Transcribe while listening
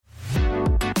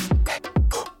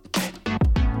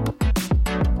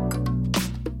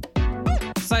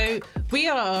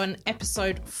are on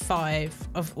episode 5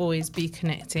 of Always Be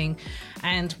Connecting,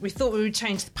 and we thought we would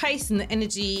change the pace and the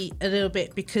energy a little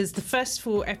bit because the first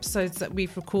 4 episodes that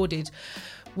we've recorded,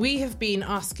 we have been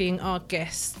asking our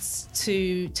guests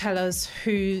to tell us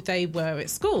who they were at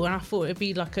school, and I thought it'd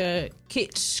be like a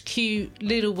kitsch, cute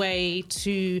little way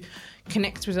to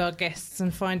connect with our guests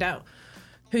and find out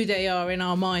who they are in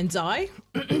our mind's eye.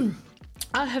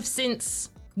 I have since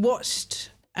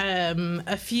watched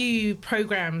a few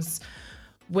programs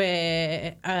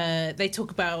where they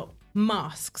talk about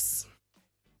masks,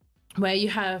 where you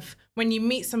have, when you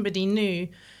meet somebody new,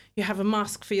 you have a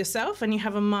mask for yourself and you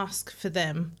have a mask for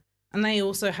them, and they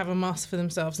also have a mask for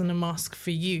themselves and a mask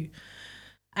for you.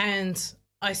 And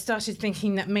I started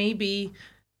thinking that maybe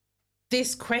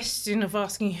this question of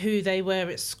asking who they were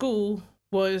at school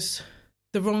was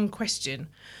the wrong question.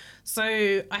 So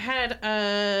I had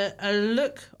a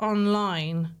look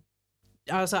online.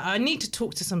 I was like, I need to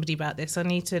talk to somebody about this. I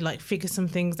need to figure some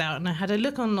things out. And I had a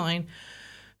look online,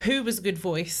 who was a good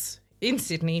voice in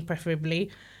Sydney, preferably,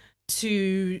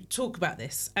 to talk about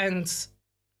this and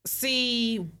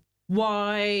see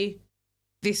why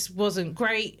this wasn't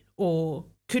great or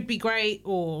could be great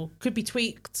or could be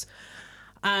tweaked.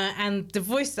 And the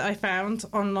voice that I found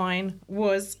online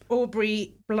was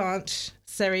Aubrey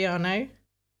Blanche-Sarellano.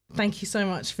 Thank you so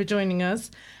much for joining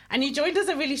us. And you joined us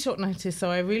at really short notice,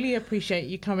 so I really appreciate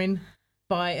you coming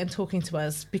by and talking to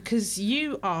us, because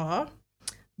you are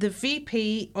the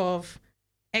VP of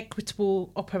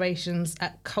Equitable Operations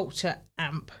at Culture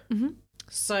AMP. Mm-hmm.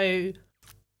 So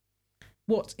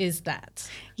what is that?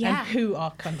 Yeah. And who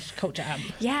are Culture AMP?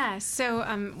 Yeah. So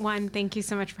one, thank you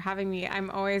so much for having me. I'm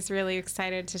always really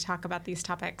excited to talk about these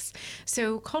topics.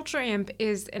 So Culture AMP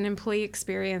is an employee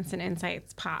experience and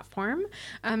insights platform.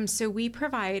 So we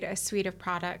provide a suite of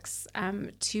products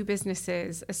to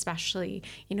businesses, especially,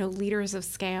 leaders of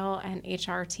scale and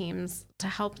HR teams, to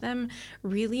help them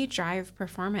really drive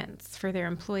performance for their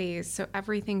employees. So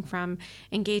everything from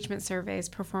engagement surveys,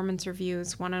 performance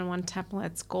reviews, one-on-one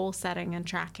templates, goal setting and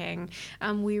tracking.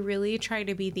 We really try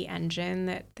to be the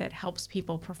engine that helps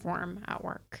people perform at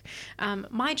work.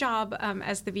 My job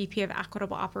as the VP of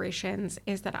Equitable Operations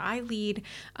is that I lead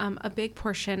a big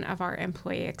portion of our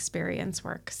employee experience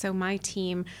work. So my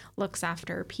team looks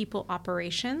after people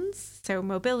operations, so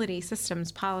mobility,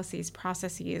 systems, policies,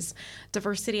 processes,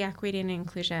 diversity, equity, and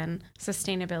inclusion,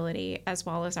 sustainability, as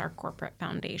well as our corporate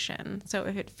foundation. So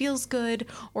if it feels good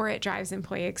or it drives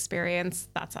employee experience,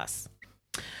 that's us.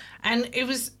 And it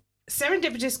was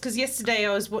serendipitous because yesterday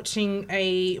I was watching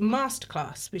a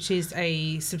masterclass, which is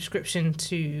a subscription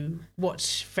to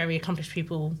watch very accomplished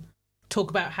people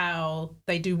talk about how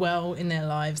they do well in their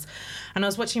lives. And I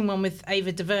was watching one with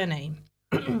Ava DuVernay.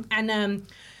 And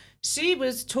she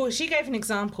gave an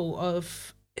example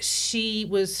of, she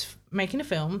was making a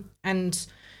film and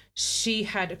she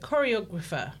had a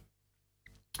choreographer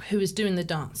who was doing the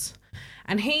dance,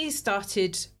 and he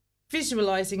started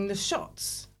visualizing the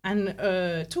shots and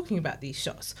talking about these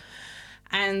shots.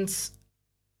 And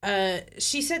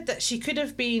she said that she could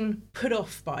have been put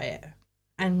off by it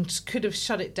and could have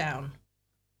shut it down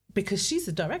because she's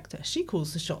a director. She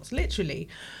calls the shots, literally.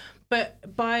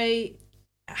 But by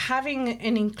having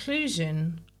an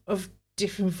inclusion of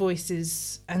different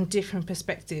voices and different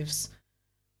perspectives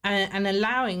and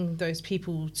allowing those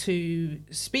people to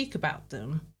speak about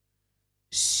them,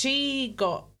 she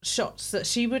got shots that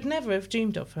she would never have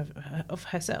dreamed of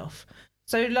herself.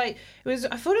 So I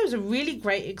thought it was a really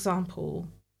great example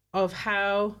of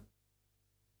how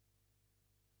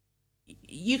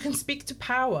you can speak to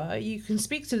power, you can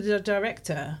speak to the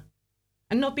director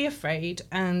and not be afraid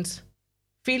and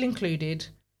feel included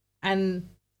and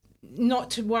not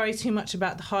to worry too much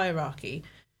about the hierarchy.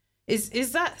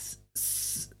 Is that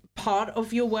part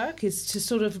of your work, is to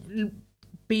sort of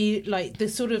be like, the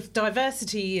sort of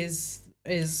diversity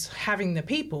is having the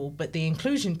people, but the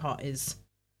inclusion part is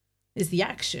the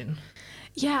action?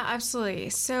 Yeah, absolutely.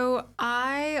 So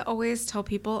I always tell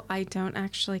people I don't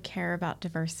actually care about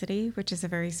diversity, which is a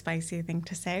very spicy thing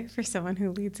to say for someone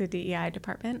who leads a DEI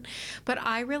department. But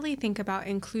I really think about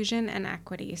inclusion and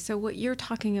equity. So what you're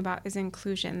talking about is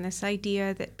inclusion, this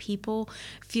idea that people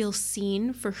feel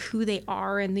seen for who they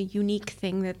are and the unique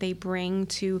thing that they bring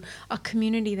to a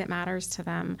community that matters to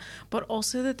them, but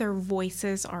also that their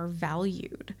voices are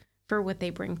valued for what they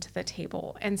bring to the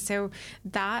table. And so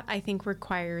that, I think,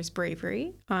 requires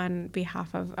bravery on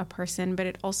behalf of a person, but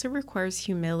it also requires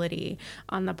humility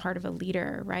on the part of a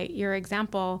leader, right? Your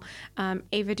example,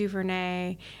 Ava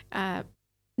DuVernay,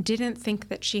 didn't think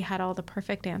that she had all the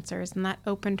perfect answers, and that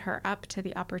opened her up to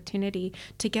the opportunity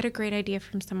to get a great idea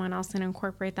from someone else and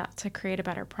incorporate that to create a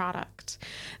better product.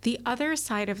 The other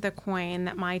side of the coin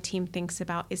that my team thinks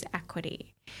about is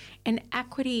equity. And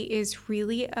equity is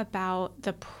really about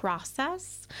the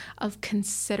process of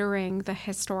considering the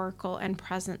historical and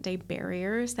present day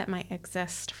barriers that might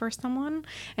exist for someone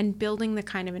and building the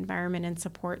kind of environment and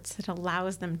supports that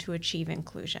allows them to achieve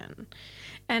inclusion.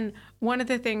 And one of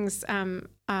the things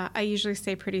I usually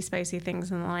say pretty spicy things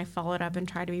and then I follow it up and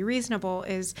try to be reasonable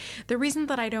is the reason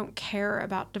that I don't care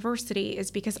about diversity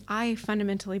is because I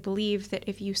fundamentally believe that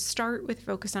if you start with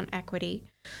focus on equity,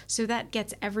 so that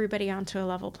gets everybody onto a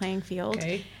level playing field,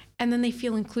 Okay. and then they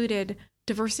feel included,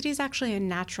 diversity is actually a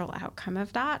natural outcome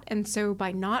of that. And so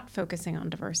by not focusing on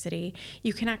diversity,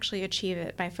 you can actually achieve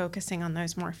it by focusing on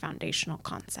those more foundational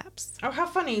concepts. Oh, how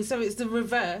funny. So it's the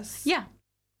reverse. Yeah.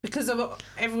 Because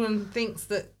everyone thinks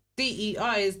that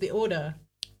DEI is the order.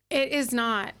 It is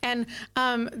not. And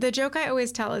the joke I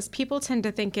always tell is people tend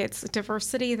to think it's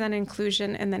diversity, then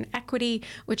inclusion, and then equity,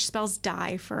 which spells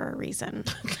die for a reason.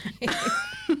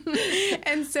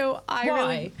 And so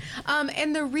Why?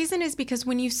 And the reason is because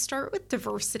when you start with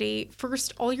diversity,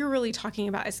 first, all you're really talking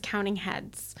about is counting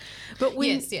heads. But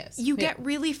when you get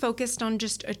really focused on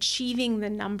just achieving the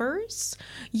numbers,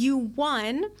 you,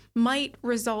 might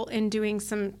result in doing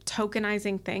some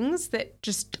tokenizing things that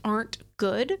just aren't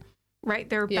good. Right?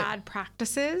 They're bad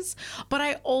practices. But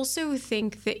I also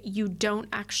think that you don't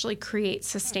actually create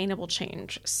sustainable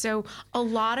change. So a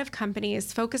lot of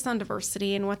companies focus on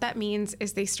diversity. And what that means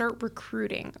is they start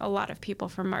recruiting a lot of people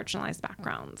from marginalized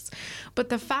backgrounds. But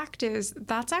the fact is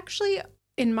that's actually,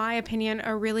 in my opinion,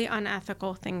 a really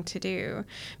unethical thing to do.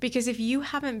 Because if you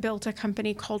haven't built a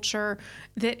company culture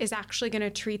that is actually going to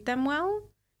treat them well,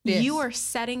 you are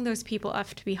setting those people up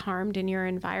to be harmed in your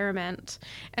environment.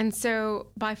 And so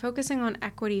by focusing on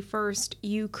equity first,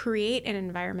 you create an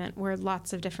environment where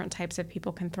lots of different types of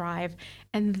people can thrive,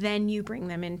 and then you bring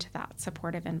them into that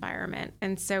supportive environment.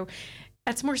 And so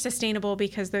that's more sustainable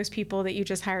because those people that you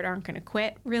just hired aren't going to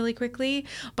quit really quickly.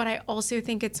 But I also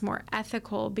think it's more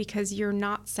ethical because you're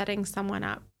not setting someone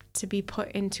up to be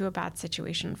put into a bad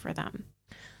situation for them.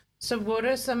 So what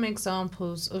are some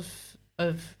examples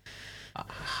of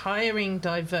hiring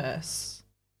diverse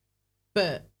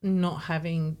but not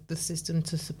having the system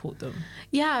to support them?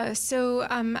 Yeah. So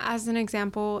as an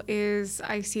example is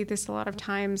I see this a lot of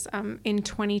times in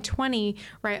 2020,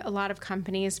 right? A lot of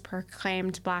companies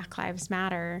proclaimed Black Lives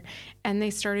Matter, and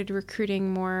they started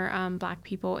recruiting more Black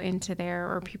people into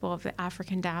or people of the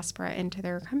African diaspora into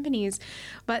their companies,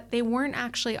 but they weren't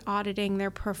actually auditing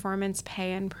their performance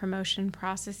pay and promotion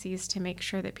processes to make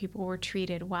sure that people were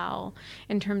treated well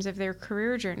in terms of their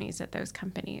career journeys at those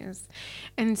companies.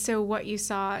 And so what you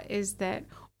saw is that,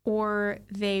 or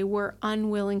they were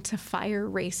unwilling to fire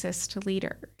racist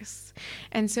leaders.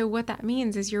 And so what that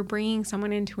means is you're bringing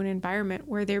someone into an environment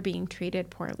where they're being treated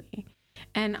poorly.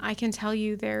 And I can tell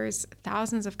you there's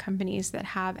thousands of companies that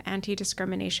have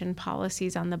anti-discrimination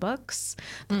policies on the books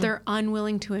that they're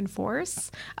unwilling to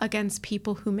enforce against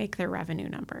people who make their revenue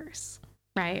numbers.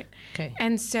 Right. Okay.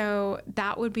 And so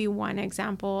that would be one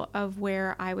example of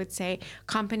where I would say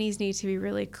companies need to be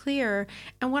really clear.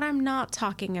 And what I'm not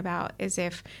talking about is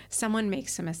if someone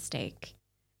makes a mistake,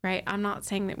 right? I'm not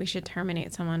saying that we should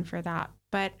terminate someone for that.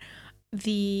 But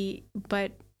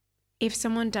if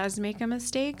someone does make a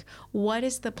mistake, what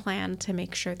is the plan to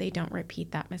make sure they don't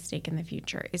repeat that mistake in the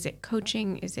future? Is it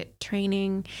coaching? Is it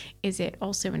training? Is it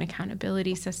also an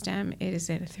accountability system? Is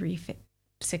it a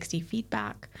 360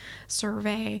 feedback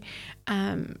survey?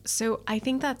 So I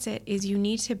think that's it, is you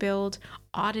need to build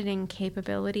auditing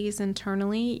capabilities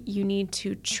internally. You need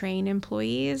to train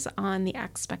employees on the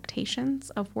expectations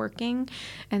of working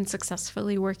and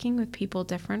successfully working with people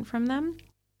different from them.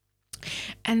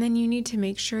 And then you need to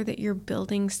make sure that you're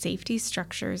building safety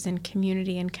structures and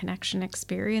community and connection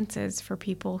experiences for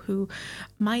people who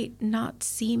might not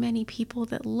see many people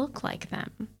that look like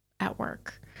them at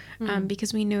work.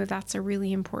 Because we know that's a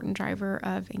really important driver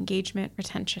of engagement,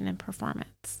 retention, and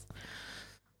performance.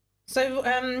 So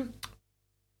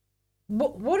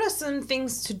what are some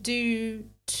things to do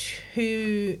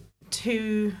to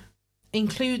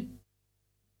include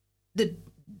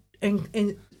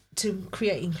to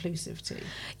create inclusivity?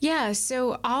 Yeah,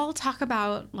 so I'll talk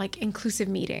about like inclusive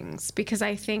meetings, because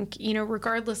I think,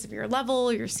 regardless of your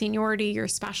level, your seniority, your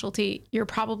specialty, you're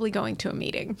probably going to a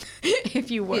meeting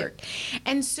if you work. Yeah.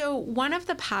 And so one of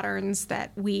the patterns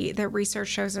that research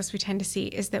shows us we tend to see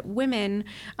is that women,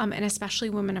 and especially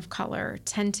women of color,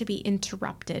 tend to be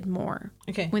interrupted more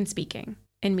when speaking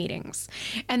in meetings.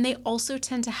 And they also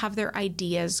tend to have their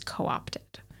ideas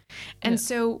co-opted. And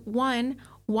so, one,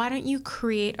 why don't you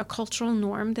create a cultural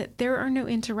norm that there are no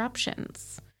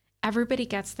interruptions? Everybody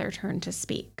gets their turn to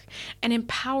speak, and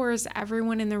empowers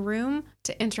everyone in the room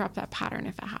to interrupt that pattern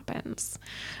if it happens.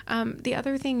 The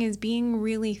other thing is being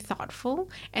really thoughtful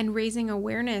and raising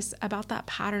awareness about that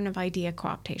pattern of idea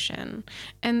co-optation.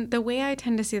 And the way I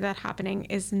tend to see that happening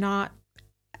is not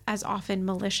as often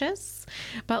malicious,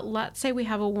 but let's say we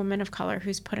have a woman of color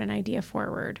who's put an idea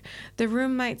forward. The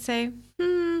room might say,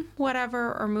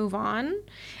 whatever, or move on.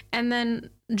 And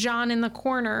then John in the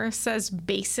corner says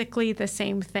basically the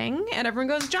same thing. And everyone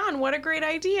goes, John, what a great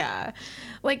idea.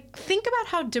 Like, think about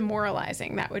how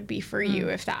demoralizing that would be for you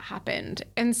if that happened.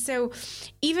 And so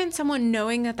even someone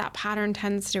knowing that that pattern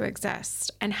tends to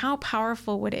exist, and how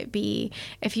powerful would it be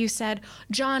if you said,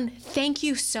 John, thank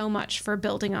you so much for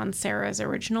building on Sarah's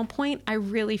original point. I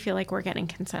really feel like we're getting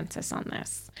consensus on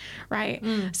this, right?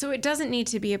 So it doesn't need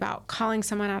to be about calling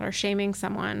someone out or shaming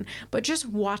someone, but just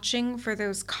watching for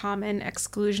those common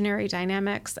exclusionary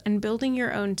dynamics and building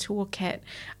your own toolkit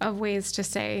of ways to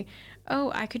say, oh,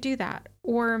 I could do that.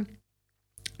 Or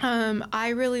I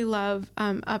really love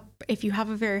if you have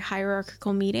a very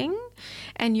hierarchical meeting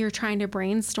and you're trying to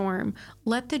brainstorm,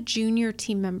 let the junior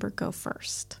team member go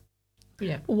first.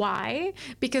 Yeah. Why?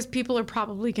 Because people are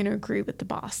probably going to agree with the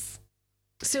boss.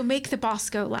 So make the boss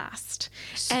go last.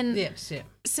 And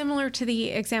similar to the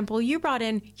example you brought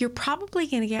in, you're probably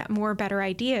going to get more better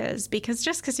ideas, because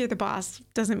just because you're the boss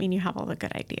doesn't mean you have all the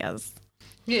good ideas.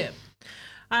 Yeah.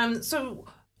 So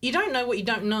you don't know what you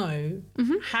don't know.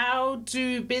 How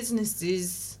do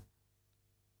businesses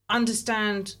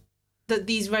understand that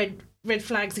these red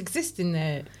flags exist in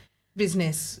their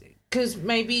business? Because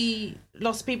maybe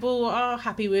lots of people are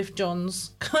happy with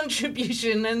John's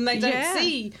contribution and they don't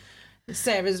see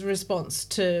Sarah's response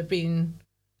to being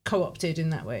co-opted in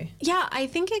that way. Yeah, I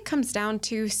think it comes down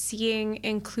to seeing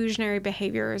inclusionary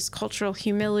behaviors, cultural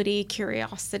humility,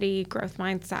 curiosity, growth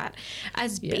mindset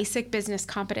as basic business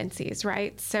competencies,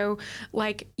 right? So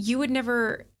like, you would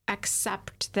never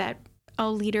accept that a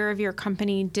leader of your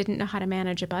company didn't know how to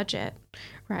manage a budget,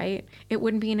 right? It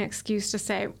wouldn't be an excuse to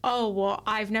say, oh, well,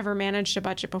 I've never managed a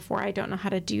budget before, I don't know how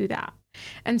to do that.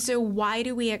 And so why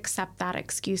do we accept that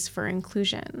excuse for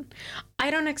inclusion? I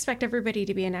don't expect everybody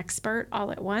to be an expert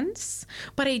all at once,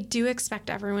 but I do expect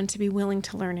everyone to be willing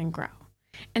to learn and grow.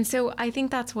 And so I think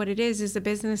that's what it is the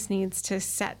business needs to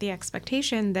set the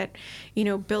expectation that, you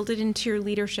know, build it into your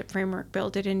leadership framework,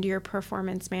 build it into your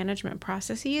performance management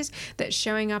processes, that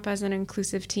showing up as an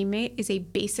inclusive teammate is a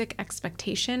basic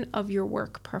expectation of your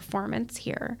work performance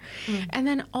here. And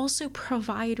then also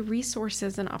provide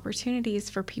resources and opportunities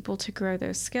for people to grow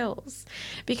those skills.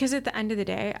 Because at the end of the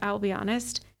day, I'll be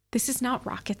honest, this is not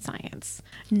rocket science.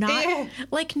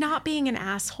 Not being an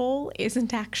asshole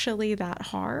isn't actually that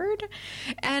hard.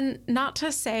 And not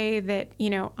to say that, you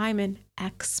know, I'm an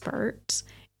expert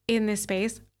in this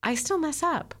space. I still mess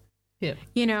up. Yeah.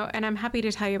 You know, and I'm happy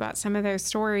to tell you about some of those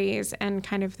stories and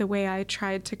kind of the way I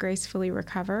tried to gracefully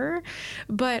recover.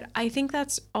 But I think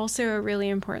that's also a really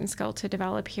important skill to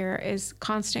develop here is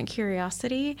constant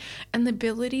curiosity and the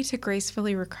ability to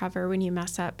gracefully recover when you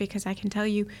mess up, because I can tell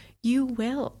you, you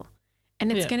will.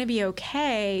 And it's going to be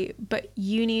okay, but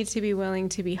you need to be willing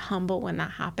to be humble when that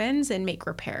happens and make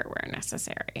repair where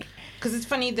necessary. Because it's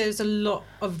funny, there's a lot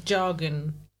of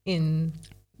jargon in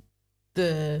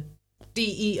the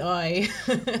DEI.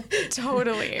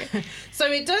 Totally.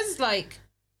 So it does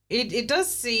it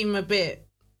does seem a bit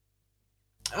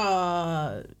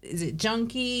is it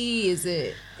junky? Is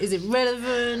it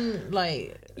relevant?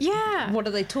 Like, what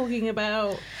are they talking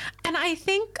about? And I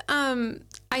think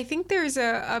there's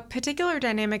a particular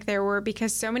dynamic there where,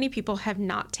 because so many people have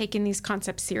not taken these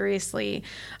concepts seriously,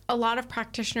 a lot of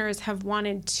practitioners have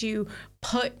wanted to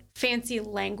put fancy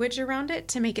language around it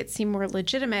to make it seem more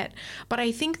legitimate. But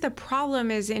I think the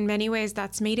problem is, in many ways,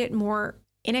 that's made it more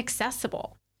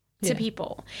inaccessible to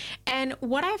people. And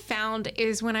what I found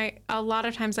is a lot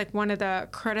of times, like, one of the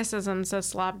criticisms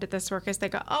that's lobbed at this work is they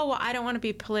go, oh, well, I don't want to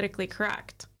be politically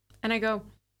correct. And I go,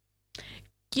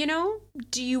 you know,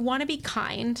 do you want to be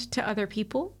kind to other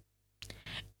people?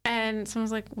 And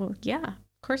someone's like, well, yeah,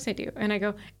 of course I do. And I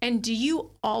go, and do you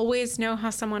always know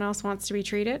how someone else wants to be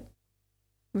treated?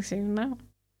 We say, no.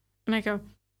 And I go,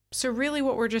 so really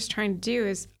what we're just trying to do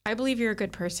is, I believe you're a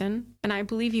good person and I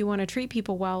believe you want to treat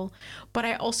people well, but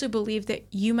I also believe that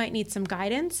you might need some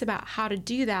guidance about how to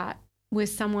do that with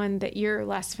someone that you're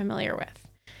less familiar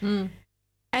with.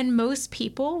 And most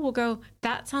people will go,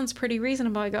 that sounds pretty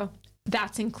reasonable. I go,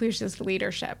 that's inclusive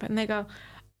leadership. And they go,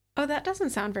 oh, that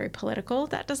doesn't sound very political.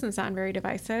 That doesn't sound very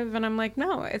divisive. And I'm like,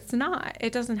 no, it's not.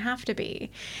 It doesn't have to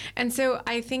be. And so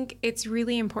I think it's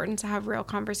really important to have real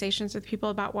conversations with people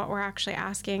about what we're actually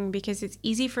asking, because it's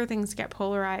easy for things to get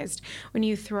polarized when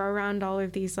you throw around all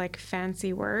of these like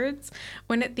fancy words,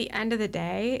 when at the end of the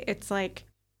day, it's like,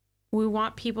 we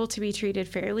want people to be treated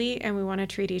fairly and we want to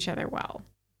treat each other well.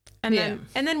 And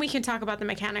then we can talk about the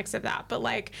mechanics of that. But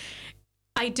like,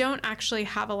 I don't actually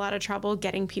have a lot of trouble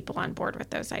getting people on board with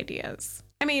those ideas.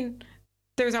 I mean,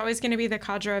 there's always going to be the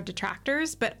cadre of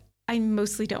detractors, but I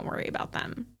mostly don't worry about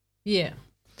them. Yeah.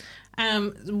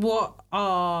 What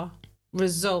are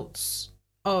results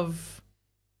of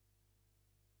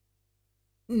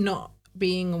not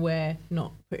being aware,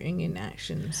 not putting in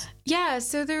actions? Yeah,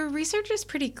 so the research is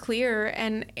pretty clear,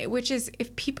 and which is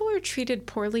if people are treated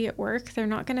poorly at work, they're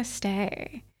not going to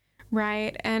stay.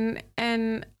 Right. And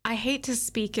I hate to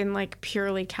speak in like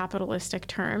purely capitalistic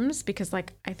terms, because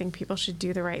like I think people should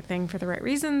do the right thing for the right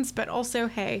reasons. But also,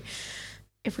 hey,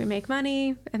 if we make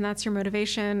money and that's your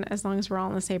motivation, as long as we're all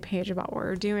on the same page about what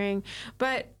we're doing.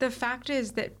 But the fact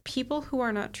is that people who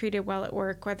are not treated well at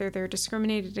work, whether they're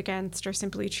discriminated against or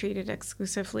simply treated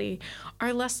exclusively,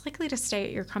 are less likely to stay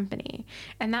at your company.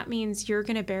 And that means you're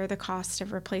going to bear the cost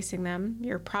of replacing them.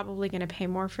 You're probably going to pay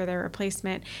more for their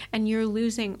replacement, and you're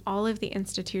losing all of the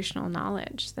institutional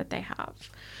knowledge that they have.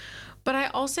 But I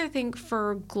also think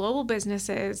for global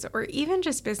businesses, or even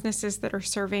just businesses that are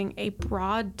serving a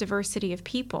broad diversity of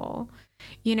people,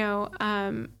 you know,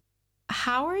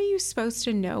 how are you supposed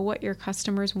to know what your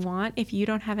customers want if you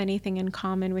don't have anything in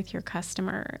common with your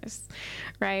customers,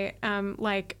 right?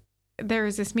 Like there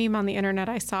was this meme on the internet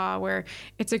I saw where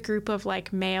it's a group of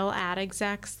like male ad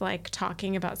execs like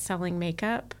talking about selling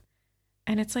makeup.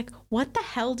 And it's like, what the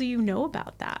hell do you know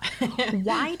about that?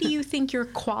 Why do you think you're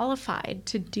qualified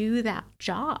to do that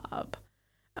job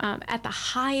at the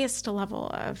highest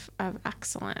level of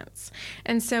excellence?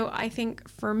 And so I think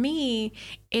for me,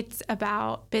 it's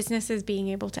about businesses being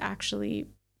able to actually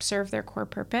serve their core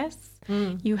purpose.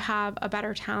 You have a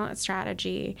better talent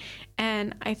strategy.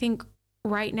 And I think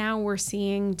right now we're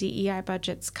seeing DEI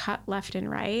budgets cut left and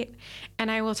right. And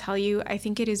I will tell you, I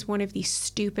think it is one of the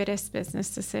stupidest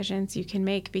business decisions you can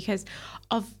make, because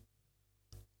of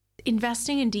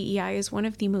investing in DEI is one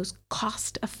of the most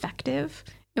cost-effective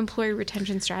employee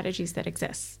retention strategies that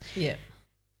exists. Yeah.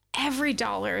 Every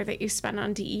dollar that you spend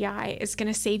on DEI is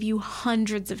going to save you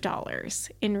hundreds of dollars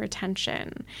in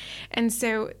retention. And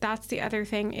so that's the other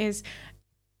thing is,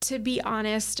 to be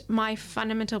honest, my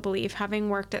fundamental belief, having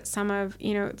worked at some of,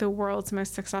 you know, the world's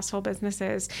most successful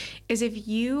businesses, is if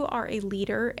you are a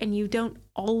leader and you don't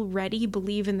already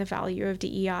believe in the value of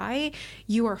DEI,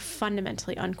 you are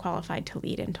fundamentally unqualified to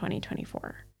lead in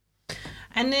 2024.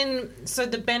 And then, so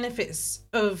the benefits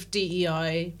of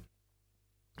DEI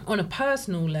on a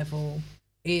personal level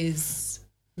is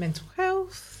mental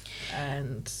health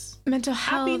and mental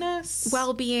health, happiness,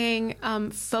 well-being,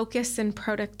 focus and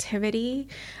productivity.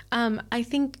 I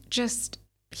think just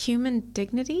human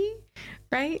dignity,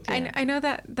 right? Yeah. I know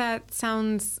that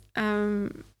sounds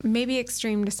maybe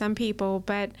extreme to some people,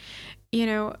 but you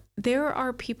know, there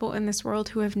are people in this world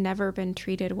who have never been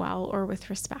treated well or with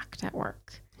respect at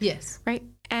work. Yes. Right.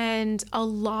 And a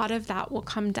lot of that will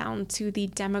come down to the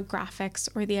demographics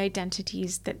or the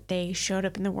identities that they showed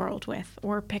up in the world with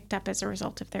or picked up as a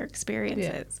result of their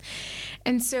experiences. Yeah.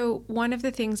 And so one of the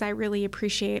things I really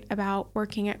appreciate about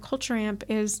working at Culture Amp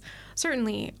is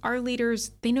certainly our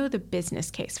leaders, they know the business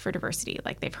case for diversity.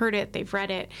 Like they've heard it, they've read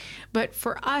it. But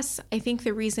for us, I think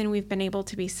the reason we've been able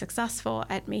to be successful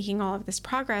at making all of this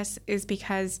progress is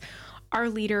because our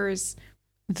leaders,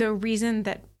 the reason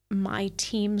that my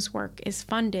team's work is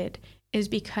funded is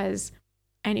because,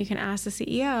 and you can ask the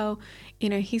CEO, you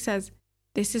know, he says,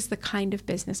 this is the kind of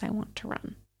business I want to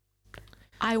run.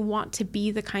 I want to be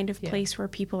the kind of place where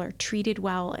people are treated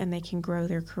well and they can grow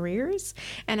their careers.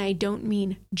 And I don't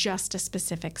mean just a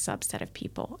specific subset of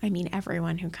people. I mean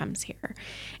everyone who comes here.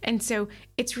 And so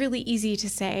it's really easy to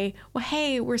say, well,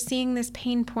 hey, we're seeing this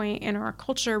pain point in our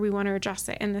culture. We want to address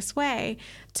it in this way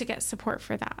to get support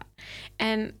for that.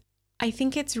 And I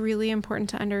think it's really important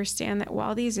to understand that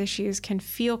while these issues can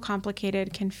feel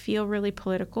complicated, can feel really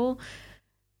political,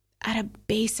 at a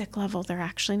basic level, they're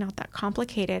actually not that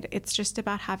complicated. It's just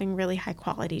about having really high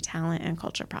quality talent and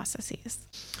culture processes.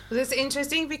 Well, that's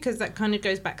interesting because that kind of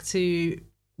goes back to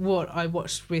what I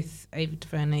watched with Ava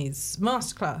DuVernay's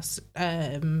masterclass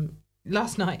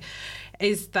last night,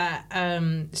 is that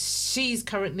she's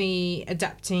currently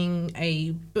adapting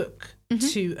a book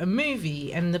to a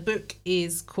movie, and the book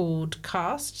is called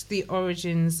Cast: The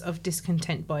Origins of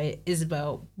Discontent by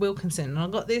Isabel Wilkinson. And I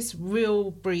got this real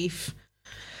brief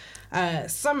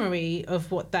summary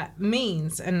of what that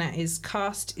means, and that is: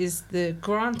 caste is the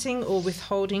granting or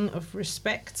withholding of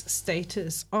respect,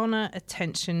 status, honor,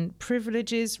 attention,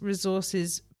 privileges,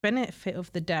 resources, benefit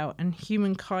of the doubt, and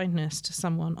human kindness to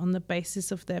someone on the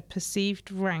basis of their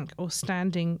perceived rank or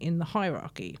standing in the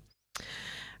hierarchy.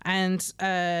 And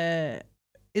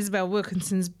Isabel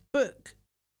Wilkinson's book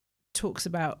talks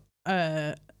about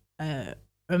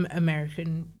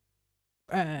American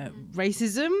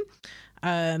racism,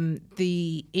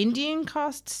 the Indian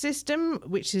caste system,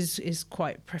 which is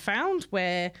quite profound,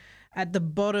 where at the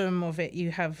bottom of it you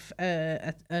have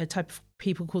a type of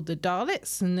people called the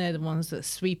Dalits, and they're the ones that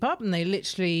sweep up, and they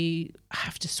literally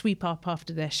have to sweep up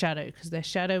after their shadow because their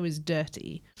shadow is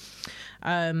dirty.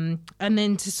 And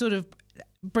then to sort of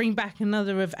bring back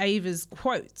another of Ava's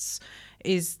quotes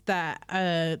is that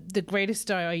the greatest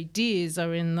ideas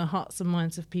are in the hearts and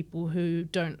minds of people who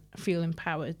don't feel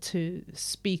empowered to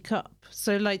speak up.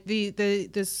 So like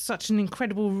there's such an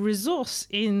incredible resource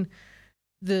in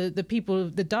the people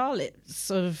of the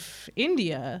Dalits of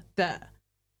India that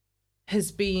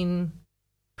has been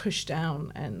pushed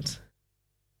down and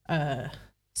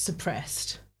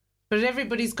suppressed. But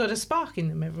everybody's got a spark in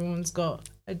them. Everyone's got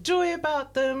a joy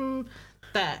about them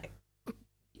that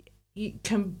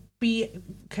can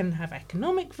have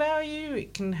economic value.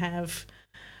 It can have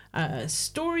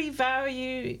story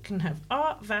value. It can have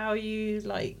art value.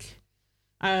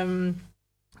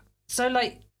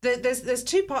 So there's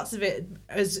two parts of it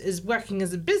as working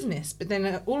as a business, but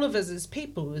then all of us as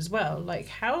people as well. Like,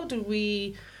 how do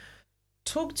we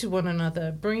talk to one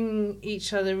another, bring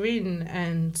each other in,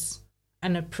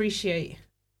 and appreciate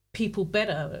people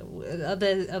better? Are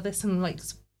there some like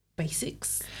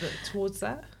basics towards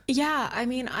that? Yeah, I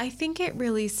mean, I think it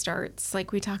really starts,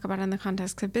 like we talk about in the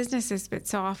context of businesses, but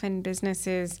so often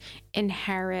businesses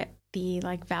inherit the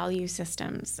like value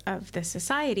systems of the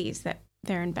societies that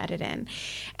they're embedded in.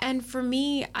 And for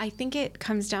me, I think it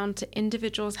comes down to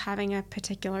individuals having a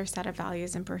particular set of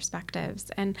values and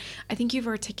perspectives. And I think you've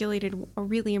articulated a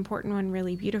really important one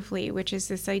really beautifully, which is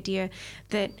this idea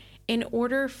that in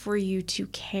order for you to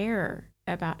care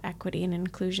about equity and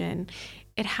inclusion,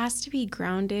 it has to be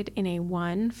grounded in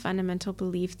one fundamental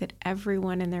belief that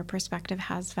everyone in their perspective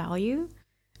has value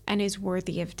and is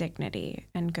worthy of dignity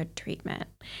and good treatment.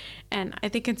 And I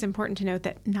think it's important to note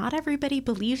that not everybody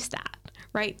believes that,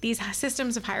 right? These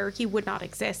systems of hierarchy would not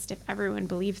exist if everyone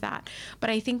believed that. But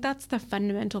I think that's the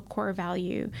fundamental core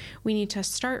value we need to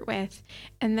start with.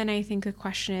 And then I think the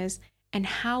question is, and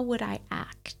how would I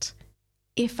act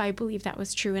if I believed that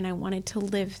was true and I wanted to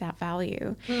live that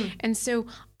value? And so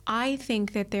I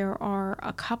think that there are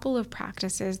a couple of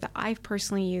practices that I've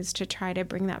personally used to try to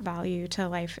bring that value to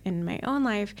life in my own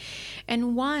life.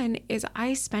 And one is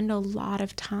I spend a lot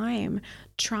of time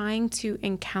trying to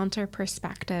encounter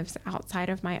perspectives outside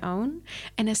of my own,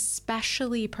 and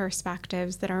especially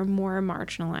perspectives that are more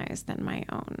marginalized than my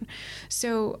own.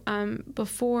 So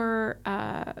before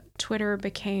Twitter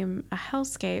became a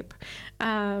hellscape,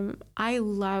 I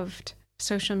loved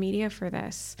social media for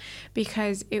this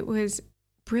because it was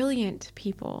brilliant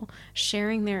people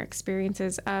sharing their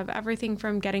experiences of everything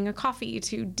from getting a coffee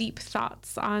to deep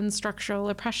thoughts on structural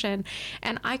oppression.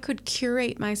 And I could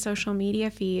curate my social media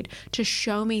feed to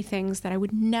show me things that I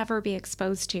would never be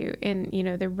exposed to in,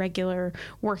 the regular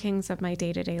workings of my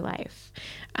day-to-day life.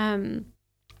 And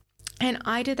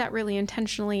I did that really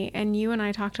intentionally. And you and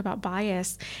I talked about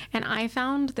bias. And I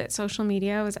found that social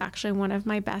media was actually one of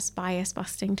my best bias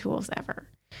busting tools ever.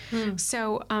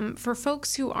 So for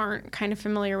folks who aren't kind of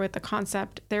familiar with the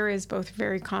concept, there is both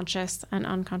very conscious and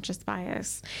unconscious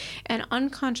bias. And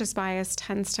unconscious bias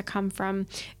tends to come from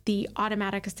the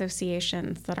automatic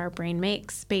associations that our brain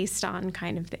makes based on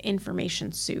kind of the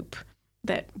information soup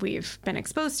that we've been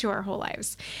exposed to our whole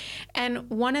lives. And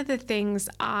one of the things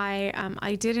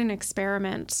I did an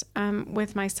experiment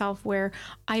with myself where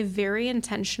I very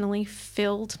intentionally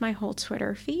filled my whole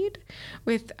Twitter feed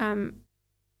with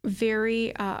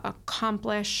very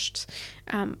accomplished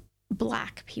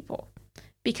Black people,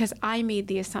 because I made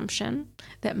the assumption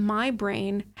that my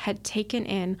brain had taken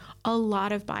in a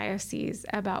lot of biases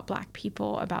about Black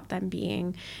people, about them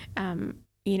being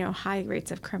high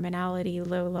rates of criminality,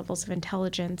 low levels of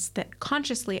intelligence, that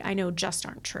consciously I know just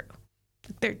aren't true.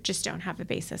 They just don't have a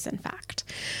basis in fact.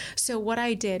 So what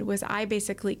I did was I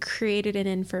basically created an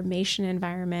information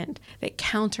environment that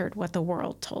countered what the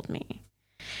world told me.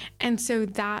 And so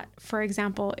that, for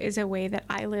example, is a way that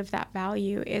I live that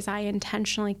value, is I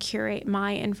intentionally curate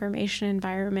my information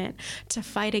environment to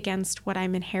fight against what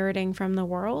I'm inheriting from the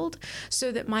world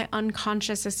so that my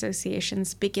unconscious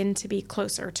associations begin to be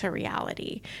closer to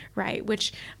reality, right?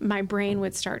 Which my brain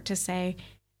would start to say,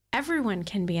 everyone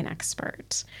can be an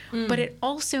expert. But it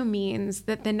also means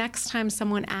that the next time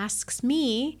someone asks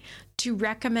me to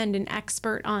recommend an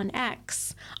expert on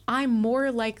X, I'm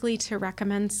more likely to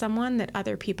recommend someone that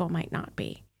other people might not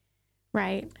be.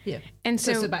 Right? Yeah. And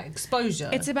so it's about exposure.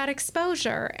 It's about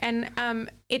exposure. And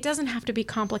it doesn't have to be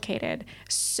complicated.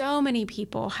 So many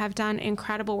people have done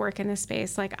incredible work in this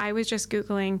space. Like I was just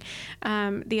Googling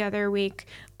the other week,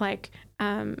 like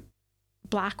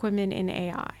Black women in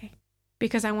AI,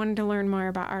 because I wanted to learn more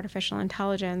about artificial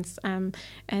intelligence. And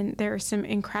there are some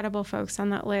incredible folks on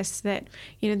that list that,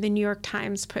 the New York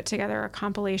Times put together a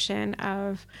compilation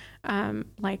of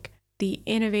like the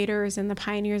innovators and the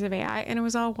pioneers of AI, and it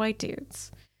was all white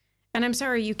dudes. And I'm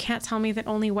sorry, you can't tell me that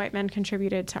only white men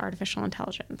contributed to artificial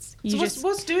intelligence.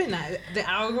 What's doing that? The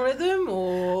algorithm,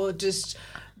 or just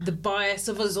the bias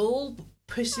of us all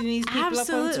pushing these people up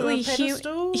onto a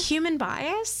pedestal? Human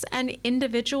bias and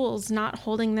individuals not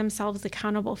holding themselves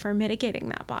accountable for mitigating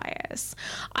that bias.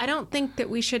 I don't think that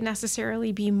we should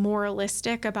necessarily be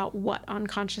moralistic about what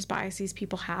unconscious biases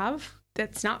people have.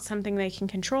 That's not something they can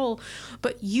control,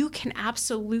 but you can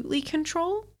absolutely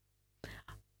control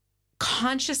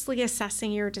consciously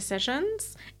assessing your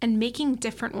decisions and making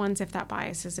different ones if that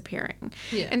bias is appearing.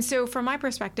 Yeah. And so from my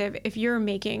perspective, if you're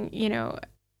making,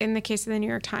 in the case of the New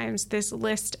York Times, this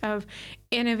list of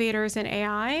innovators in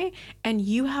AI, and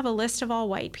you have a list of all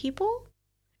white people,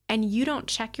 and you don't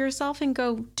check yourself and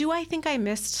go, do I think I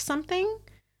missed something?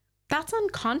 That's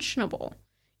unconscionable.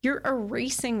 You're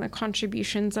erasing the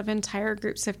contributions of entire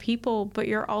groups of people, but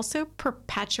you're also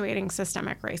perpetuating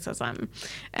systemic racism.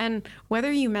 And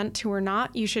whether you meant to or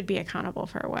not, you should be accountable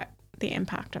for what the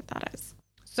impact of that is.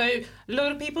 So a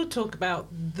lot of people talk about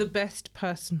the best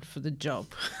person for the job.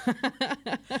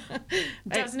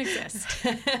 Doesn't exist.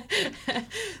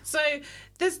 So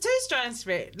there's two strands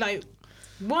to it. Like,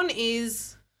 one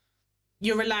is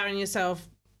you're allowing yourself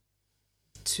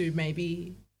to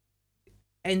maybe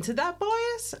enter that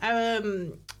bias. I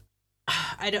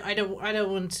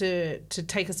don't want to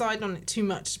take a side on it too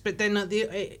much, but then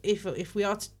if we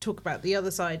are to talk about the other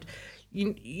side,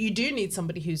 you do need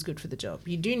somebody who's good for the job.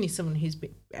 You do need someone who's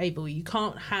able. You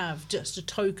can't have just a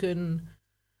token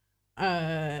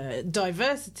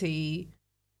diversity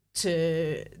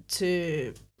to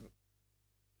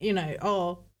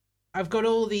I've got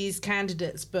all these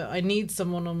candidates, but I need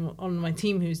someone on my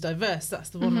team who's diverse. That's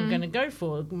the one I'm going to go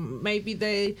for. Maybe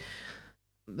they're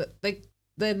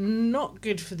not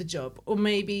good for the job, or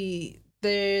maybe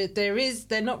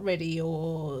they're not ready,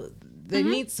 or they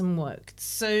need some work.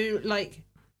 So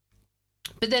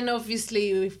but then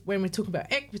obviously when we're talking about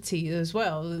equity as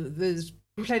well, there's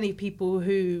plenty of people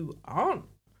who aren't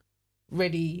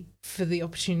ready for the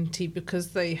opportunity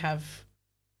because they have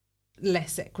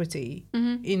less equity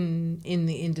in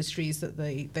the industries that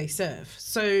they serve.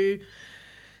 So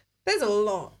there's a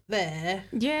lot there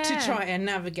to try and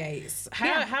navigate.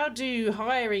 How do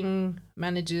hiring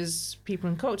managers, people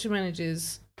and culture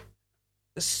managers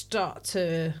start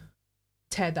to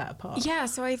tear that apart? Yeah,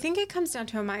 so I think it comes down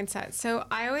to a mindset. So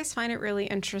I always find it really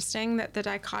interesting that the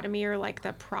dichotomy, or like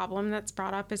the problem that's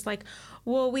brought up, is like,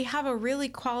 well, we have a really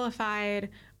qualified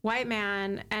white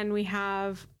man and we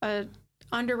have a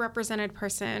underrepresented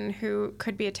person who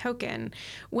could be a token,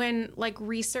 when like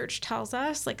research tells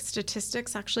us, like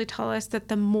statistics actually tell us, that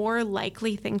the more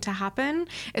likely thing to happen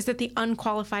is that the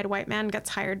unqualified white man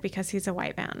gets hired because he's a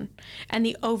white man, and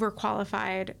the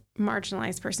overqualified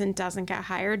marginalized person doesn't get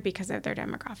hired because of their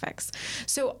demographics.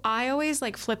 So I always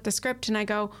like flip the script and I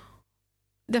go,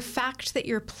 the fact that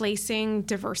you're placing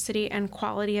diversity and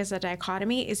quality as a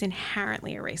dichotomy is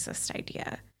inherently a racist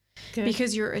idea. Okay.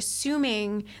 Because you're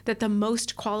assuming that the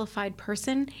most qualified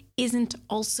person isn't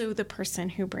also the person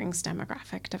who brings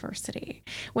demographic diversity.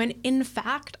 When in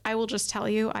fact, I will just tell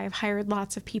you, I have hired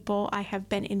lots of people. I have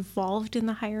been involved in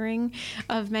the hiring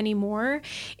of many more,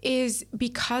 is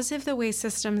because of the way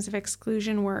systems of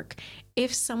exclusion work.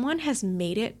 If someone has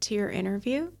made it to your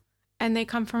interview and they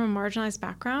come from a marginalized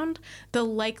background, the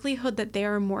likelihood that they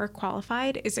are more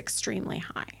qualified is extremely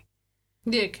high.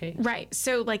 Yeah, okay. Right.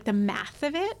 So like the math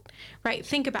of it, right?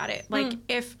 Think about it. Like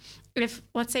if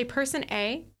let's say person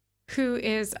A, who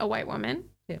is a white woman,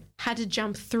 had to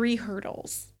jump 3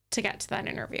 hurdles to get to that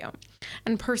interview,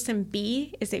 and person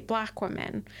B is a black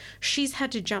woman, she's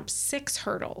had to jump 6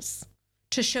 hurdles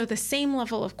to show the same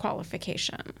level of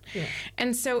qualification. Yeah.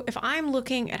 And so if I'm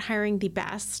looking at hiring the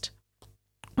best,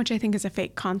 which I think is a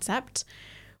fake concept,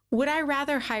 would I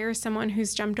rather hire someone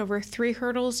who's jumped over 3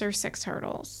 hurdles or 6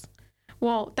 hurdles?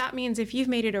 Well, that means if you've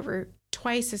made it over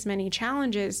twice as many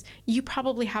challenges, you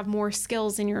probably have more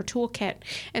skills in your toolkit.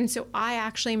 And so I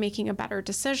actually making a better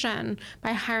decision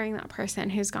by hiring that person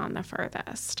who's gone the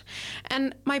furthest.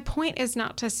 And my point is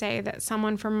not to say that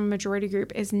someone from a majority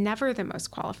group is never the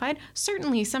most qualified.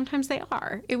 Certainly, sometimes they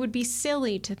are. It would be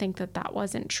silly to think that that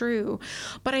wasn't true.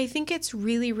 But I think it's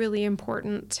really, really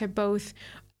important to both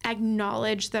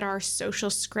acknowledge that our social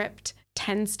script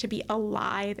tends to be a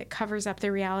lie that covers up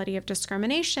the reality of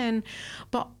discrimination,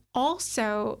 but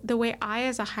also, the way I,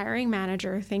 as a hiring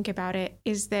manager, think about it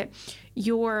is that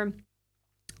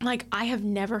I have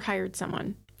never hired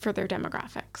someone for their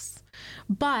demographics,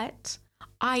 but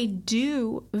I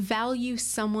do value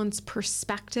someone's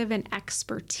perspective and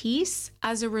expertise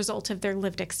as a result of their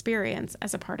lived experience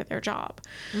as a part of their job.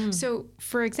 So,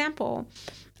 for example,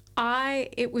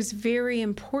 it was very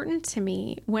important to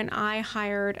me when I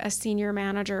hired a senior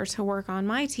manager to work on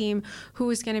my team who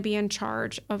was going to be in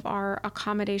charge of our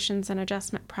accommodations and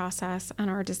adjustment process and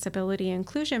our disability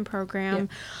inclusion program.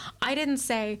 Yeah. I didn't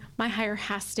say my hire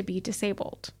has to be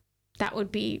disabled. That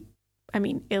would be,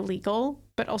 illegal,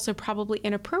 but also probably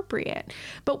inappropriate.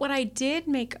 But what I did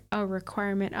make a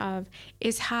requirement of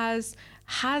is has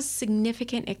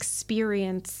significant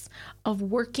experience of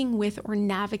working with or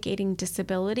navigating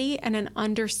disability and an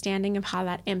understanding of how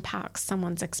that impacts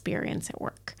someone's experience at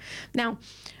work. Now,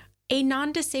 a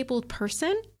non-disabled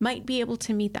person might be able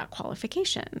to meet that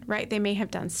qualification, right? They may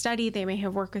have done study, they may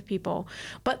have worked with people,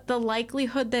 but the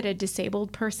likelihood that a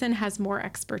disabled person has more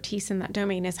expertise in that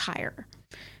domain is higher.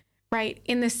 Right?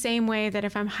 In the same way that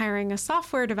if I'm hiring a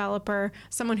software developer,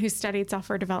 someone who studied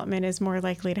software development is more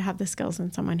likely to have the skills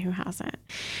than someone who hasn't.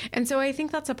 And so I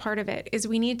think that's a part of it, is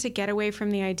we need to get away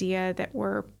from the idea that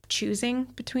we're choosing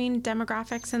between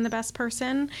demographics and the best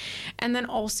person. And then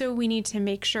also we need to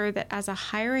make sure that as a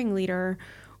hiring leader,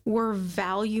 we're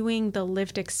valuing the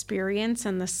lived experience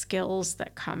and the skills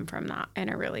that come from that in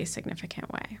a really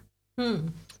significant way.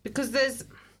 Because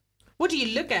what do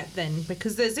you look at then?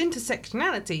 Because there's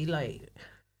intersectionality. Like,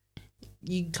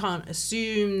 you can't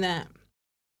assume that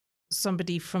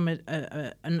somebody from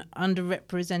an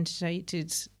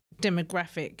underrepresented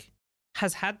demographic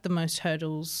has had the most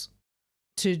hurdles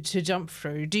to jump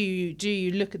through. Do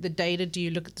you look at the data? Do you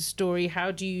look at the story?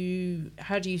 How do you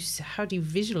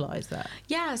visualize that?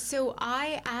 Yeah, so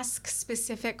I ask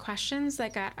specific questions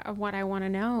like what I want to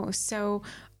know. So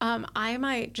I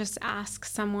might just ask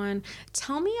someone,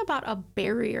 tell me about a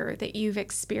barrier that you've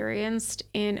experienced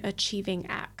in achieving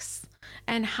X,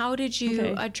 and how did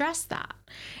you address that?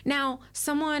 Now,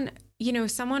 someone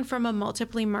from a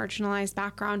multiply marginalized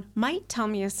background might tell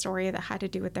me a story that had to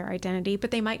do with their identity, but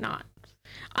they might not.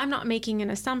 I'm not making an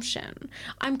assumption.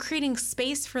 I'm creating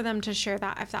space for them to share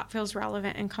that if that feels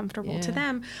relevant and comfortable to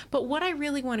them. But what I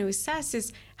really want to assess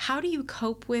is, how do you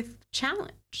cope with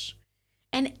challenge?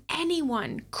 And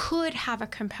anyone could have a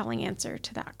compelling answer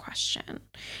to that question.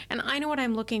 And I know what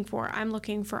I'm looking for. I'm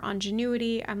looking for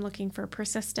ingenuity. I'm looking for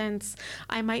persistence.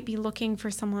 I might be looking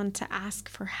for someone to ask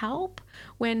for help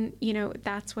when,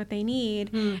 that's what they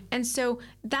need. And so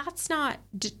that's not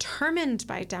determined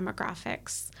by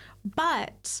demographics,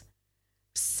 but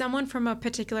someone from a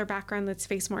particular background that's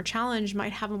faced more challenge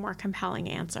might have a more compelling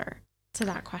answer to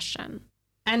that question.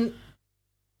 And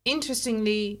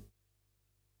interestingly,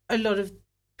 a lot of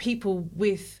people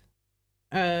with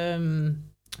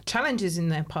challenges in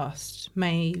their past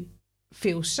may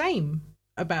feel shame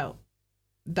about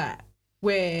that,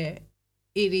 where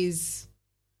it is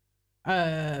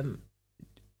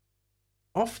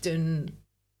often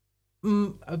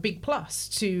a big plus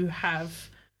to have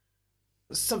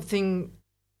something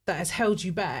that has held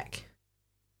you back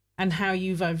and how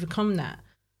you've overcome that.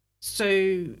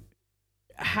 So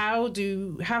how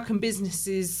can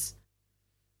businesses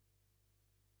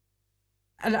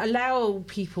allow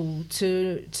people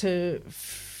to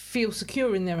feel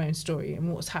secure in their own story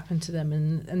and what's happened to them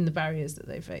and the barriers that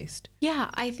they faced?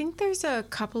 Yeah, I think there's a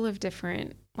couple of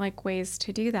different ways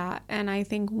to do that. And I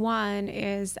think one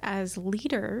is, as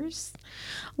leaders,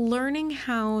 learning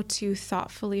how to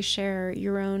thoughtfully share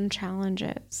your own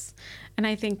challenges. And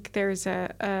I think there's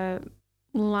a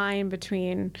line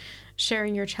between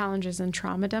sharing your challenges and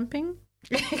trauma dumping.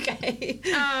 Okay.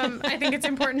 I think it's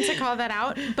important to call that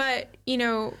out. But,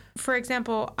 for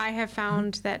example, I have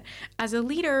found that as a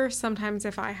leader, sometimes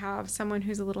if I have someone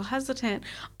who's a little hesitant,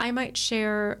 I might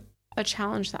share a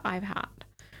challenge that I've had,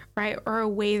 right? Or a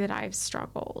way that I've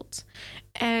struggled.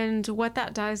 And what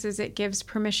that does is it gives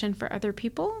permission for other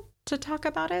people to talk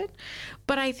about it.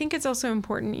 But I think it's also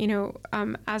important, you know,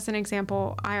 as an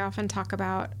example, I often talk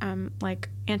about like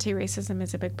anti-racism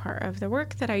is a big part of the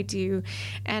work that I do.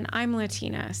 And I'm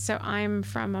Latina, so I'm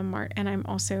from and I'm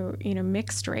also, you know,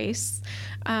 mixed race.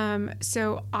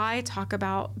 So I talk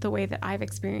about the way that I've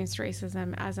experienced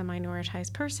racism as a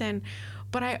minoritized person,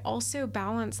 but I also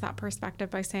balance that perspective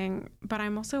by saying, but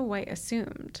I'm also white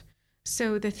assumed.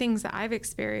 So the things that I've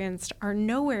experienced are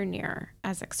nowhere near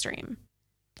as extreme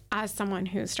as someone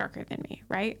who's darker than me,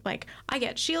 right? Like I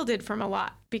get shielded from a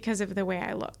lot because of the way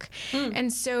I look.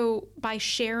 And so by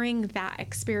sharing that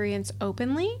experience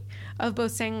openly of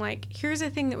both saying like, here's a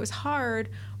thing that was hard,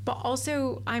 but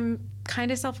also I'm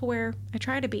kind of self-aware, I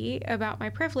try to be, about my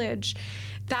privilege,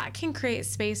 that can create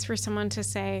space for someone to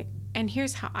say, and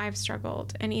here's how I've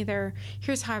struggled, and either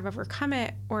here's how I've overcome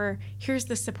it, or here's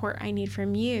the support I need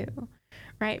from you.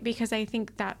 Right? Because I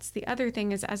think that's the other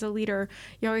thing is as a leader,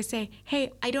 you always say,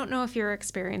 hey, I don't know if you're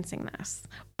experiencing this,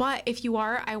 but if you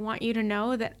are, I want you to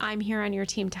know that I'm here on your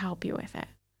team to help you with it.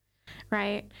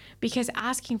 Right? Because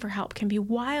asking for help can be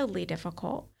wildly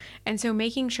difficult. And so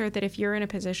making sure that if you're in a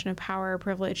position of power or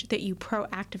privilege, that you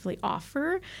proactively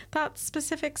offer that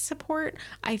specific support,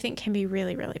 I think can be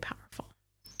really, really powerful.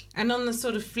 And on the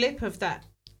sort of flip of that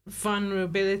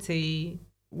vulnerability,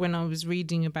 when I was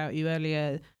reading about you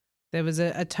earlier, there was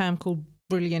a term called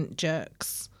brilliant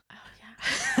jerks. Oh,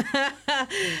 yeah.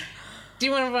 Do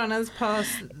you want to run us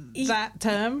past that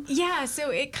term? Yeah, so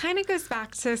it kind of goes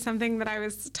back to something that I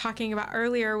was talking about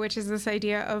earlier, which is this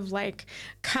idea of like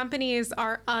companies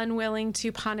are unwilling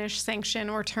to punish, sanction,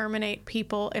 or terminate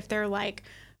people if they're like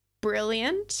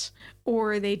brilliant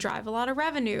or they drive a lot of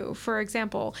revenue, for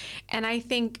example. And I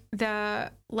think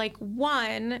there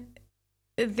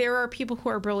are people who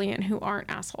are brilliant who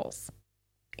aren't assholes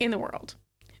in the world.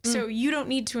 So you don't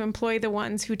need to employ the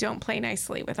ones who don't play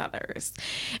nicely with others.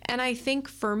 And I think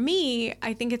for me,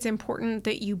 I think it's important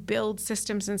that you build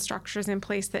systems and structures in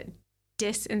place that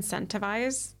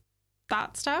disincentivize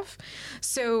that stuff.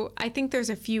 So I think there's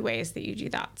a few ways that you do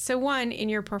that. So one, in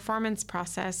your performance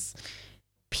process,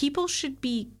 people should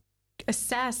be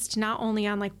assessed not only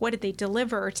on like what did they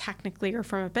deliver technically or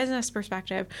from a business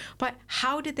perspective, but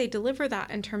how did they deliver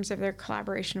that in terms of their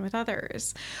collaboration with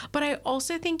others. But I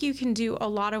also think you can do a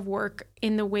lot of work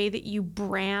in the way that you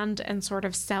brand and sort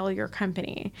of sell your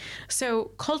company. So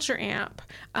Culture Amp,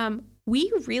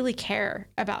 we really care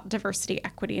about diversity,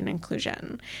 equity, and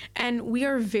inclusion. And we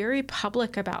are very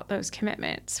public about those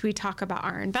commitments. We talk about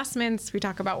our investments. We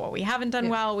talk about what we haven't done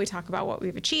well. We talk about what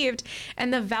we've achieved.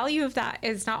 And the value of that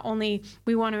is not only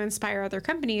we want to inspire other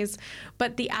companies,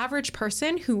 but the average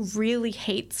person who really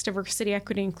hates diversity,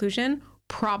 equity, inclusion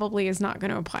probably is not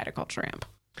going to apply to Culture Amp.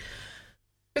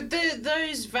 But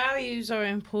those values are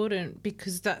important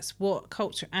because that's what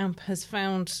Culture Amp has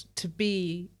found to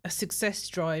be a success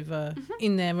driver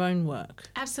in their own work.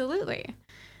 Absolutely.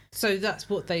 So that's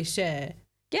what they share.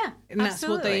 Yeah, and that's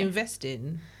what they invest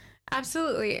in.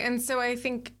 Absolutely. And so I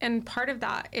think, and part of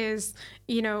that is,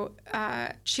 you know,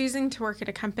 choosing to work at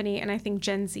a company. And I think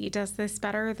Gen Z does this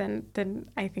better than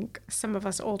I think some of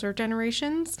us older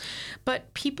generations.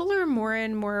 But people are more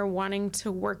and more wanting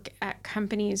to work at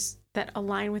companies that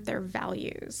align with their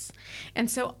values.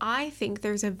 And so I think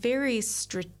there's a very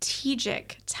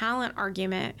strategic talent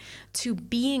argument to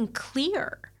being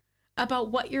clear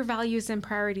about what your values and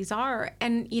priorities are.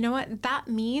 And you know what? That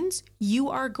means you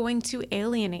are going to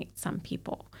alienate some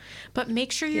people, but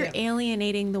make sure you're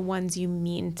alienating the ones you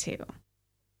mean to.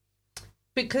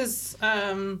 Because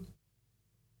I'm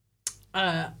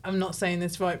not saying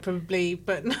this right probably,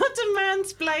 but not to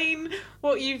mansplain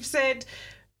what you've said,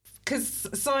 because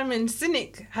Simon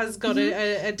Sinek has got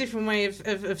a different way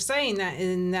of saying that,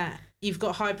 in that you've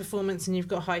got high performance and you've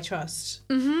got high trust.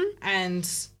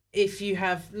 And if you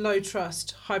have low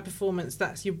trust, high performance,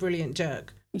 that's your brilliant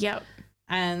jerk. Yep.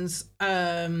 And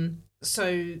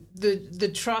so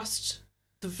the trust,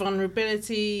 the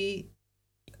vulnerability,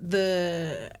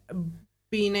 the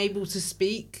being able to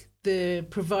speak, the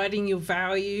providing your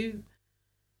value,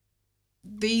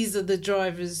 these are the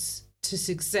drivers to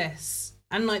success.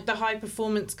 And like the high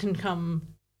performance can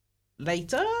come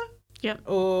later. Yep.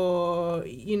 Or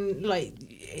like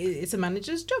it's a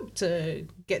manager's job to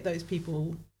get those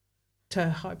people to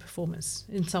high performance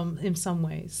in some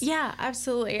ways. Yeah,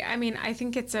 absolutely. I mean, I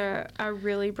think it's a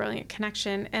really brilliant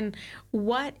connection. And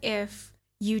what if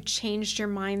you changed your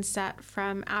mindset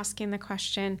from asking the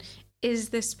question, is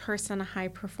this person a high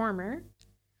performer,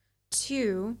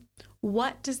 to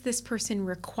what does this person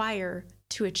require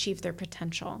to achieve their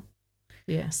potential?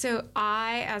 Yeah. So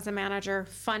I, as a manager,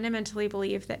 fundamentally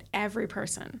believe that every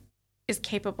person is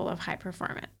capable of high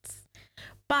performance.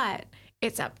 But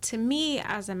it's up to me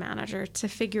as a manager to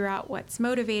figure out what's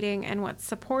motivating and what's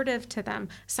supportive to them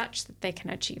such that they can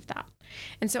achieve that.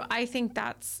 And so I think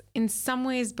that's in some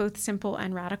ways both simple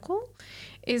and radical,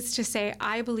 is to say,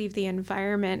 I believe the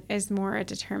environment is more a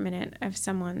determinant of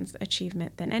someone's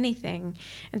achievement than anything.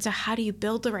 And so how do you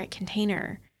build the right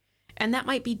container? And that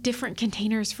might be different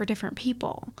containers for different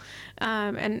people.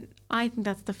 And I think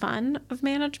that's the fun of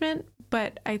management.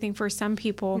 But I think for some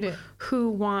people who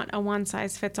want a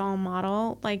one-size-fits-all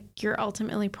model, like, you're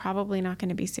ultimately probably not going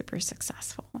to be super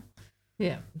successful.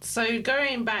 Yeah. So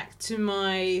going back to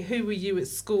my who were you at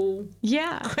school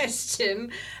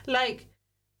question, like,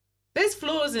 there's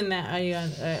flaws in that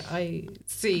I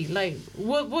see. Like,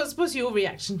 what's your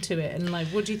reaction to it? And, like,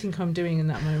 what do you think I'm doing in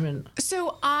that moment?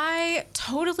 So I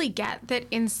totally get that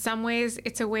in some ways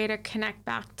it's a way to connect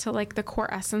back to, like, the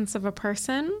core essence of a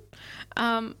person.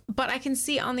 But I can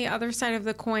see on the other side of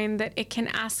the coin that it can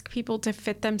ask people to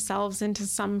fit themselves into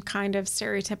some kind of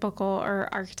stereotypical or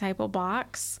archetypal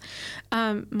box.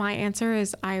 My answer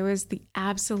is I was the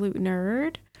absolute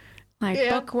nerd.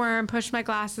 Bookworm, pushed my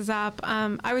glasses up.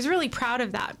 I was really proud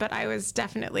of that, but I was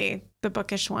definitely the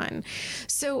bookish one.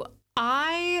 So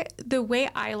the way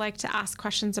I like to ask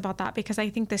questions about that, because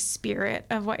I think the spirit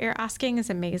of what you're asking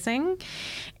is amazing,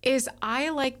 is I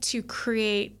like to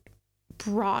create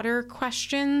broader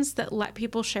questions that let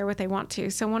people share what they want to.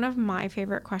 So one of my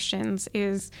favorite questions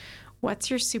is,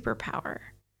 what's your superpower?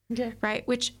 Okay. Right?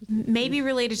 Which may be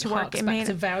related to work. It may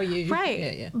to value.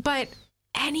 Right. Yeah. But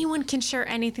anyone can share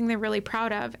anything they're really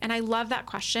proud of. And I love that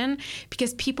question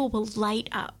because people will light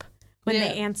up when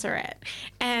they answer it.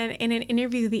 And in an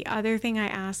interview, the other thing I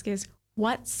ask is,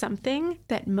 what's something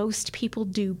that most people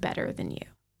do better than you?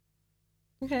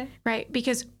 Okay. Right?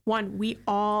 Because one, we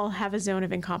all have a zone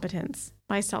of incompetence,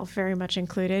 myself very much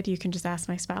included. You can just ask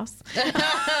my spouse.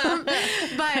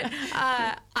 But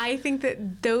I think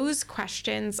that those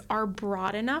questions are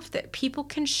broad enough that people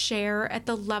can share at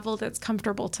the level that's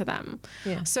comfortable to them.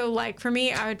 Yeah. So, like, for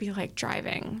me, I would be like,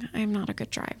 driving. I'm not a good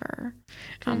driver.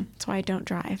 That's why I don't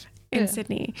drive in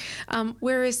Sydney.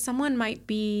 Whereas someone might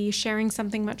be sharing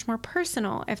something much more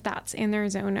personal if that's in their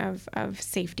zone of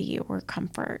safety or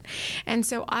comfort. And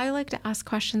so I like to ask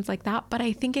questions like that, but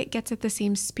I think it gets at the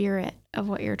same spirit of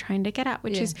what you're trying to get at,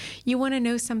 which is you want to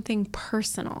know something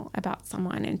personal about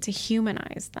someone and to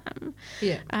humanize them.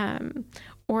 Yeah.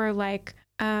 Or like,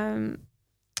 I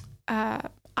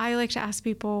like to ask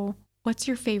people, what's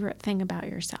your favorite thing about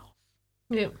yourself?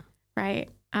 Yeah. Right.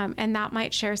 And that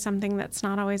might share something that's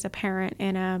not always apparent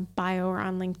in a bio or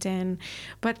on LinkedIn,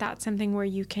 but that's something where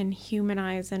you can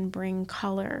humanize and bring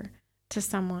color to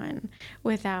someone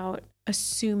without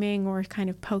assuming or kind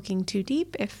of poking too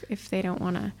deep if they don't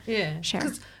want to share.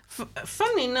 Because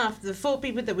funnily enough, the 4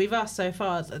 people that we've asked so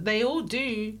far, they all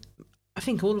do, I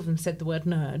think all of them said the word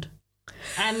nerd.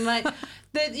 And like,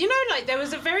 like there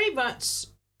was a very much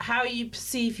how you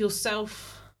perceive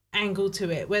yourself angle to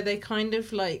it, where they kind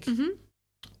of like...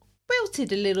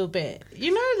 wilted a little bit, they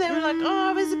were like, oh,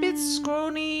 I was a bit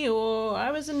scrawny, or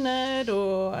I was a nerd,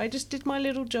 or I just did my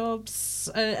little jobs,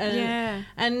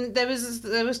 and there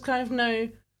was kind of no,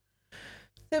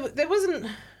 there wasn't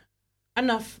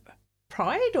enough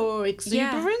pride or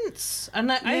exuberance,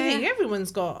 and I think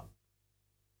everyone's got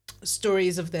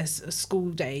stories of their school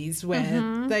days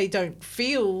where they don't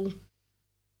feel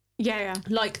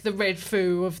like the red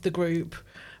foo of the group.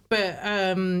 But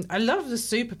I love the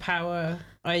superpower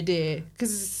idea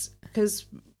because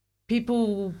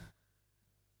people,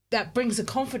 that brings a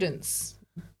confidence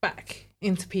back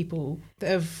into people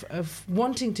of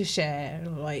wanting to share,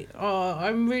 like, oh,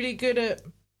 I'm really good at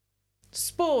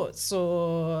sports,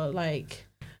 or like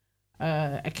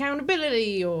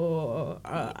accountability, or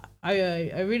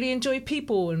I really enjoy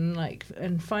people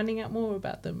and finding out more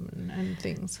about them and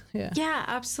things. Yeah,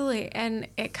 absolutely. And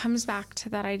it comes back to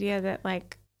that idea that,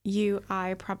 like,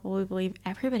 I probably believe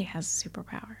everybody has a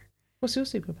superpower. What's your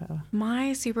superpower?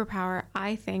 My superpower,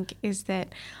 I think, is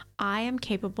that I am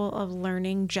capable of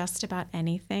learning just about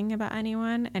anything about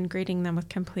anyone and greeting them with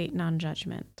complete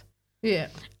non-judgment. Yeah.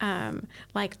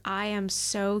 Like, I am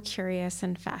so curious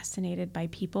and fascinated by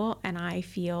people, and I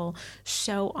feel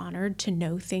so honored to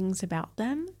know things about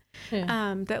them.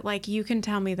 Yeah. That, like, you can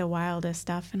tell me the wildest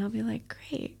stuff and I'll be like,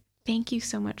 great. Thank you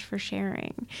so much for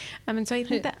sharing. And so I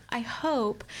think that I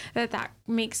hope that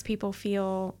makes people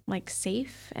feel like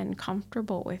safe and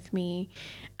comfortable with me,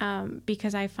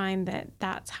 because I find that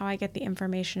that's how I get the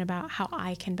information about how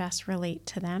I can best relate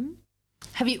to them.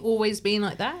 Have you always been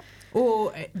like that?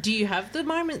 Or do you have the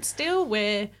moment still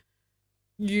where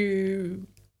you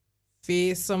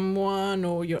fear someone,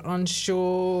 or you're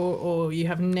unsure, or you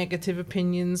have negative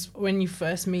opinions when you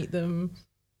first meet them?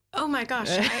 Oh my gosh.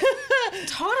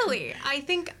 Totally. I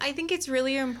think it's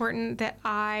really important that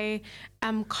I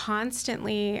am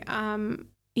constantly,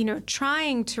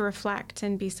 trying to reflect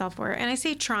and be self-aware. And I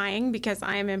say trying because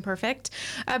I am imperfect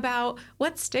about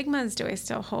what stigmas do I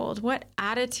still hold? What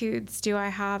attitudes do I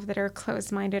have that are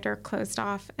closed-minded or closed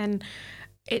off? And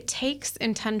it takes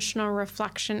intentional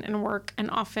reflection and work, and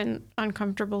often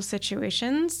uncomfortable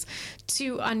situations,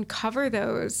 to uncover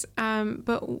those.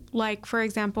 But like, for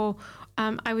example,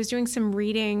 I was doing some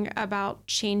reading about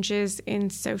changes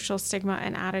in social stigma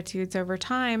and attitudes over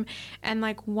time. And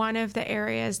like, one of the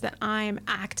areas that I'm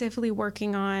actively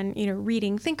working on,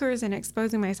 reading thinkers and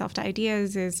exposing myself to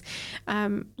ideas is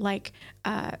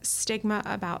stigma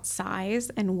about size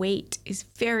and weight is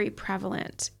very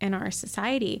prevalent in our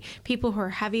society. People who are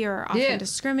heavier are often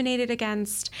discriminated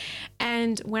against.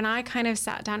 And when I kind of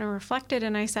sat down and reflected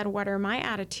and I said, what are my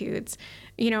attitudes?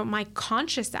 My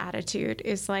conscious attitude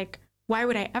is like, why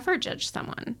would I ever judge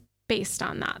someone based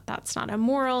on that? That's not a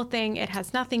moral thing. It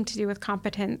has nothing to do with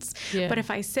competence. Yeah. But if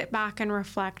I sit back and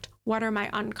reflect, what are my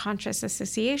unconscious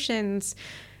associations?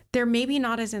 They're maybe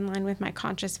not as in line with my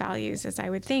conscious values as I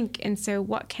would think. And so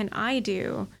what can I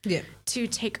do to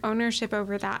take ownership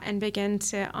over that and begin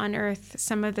to unearth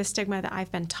some of the stigma that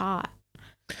I've been taught?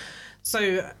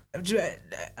 So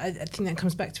I think that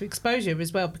comes back to exposure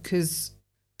as well, because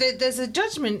there's a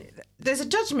judgment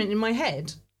in my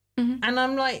head. Mm-hmm. And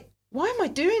I'm like, why am I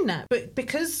doing that? But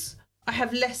because I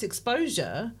have less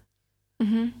exposure,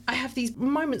 I have these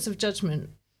moments of judgment,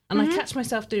 and I catch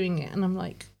myself doing it, and I'm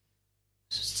like,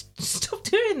 stop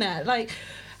doing that. Like,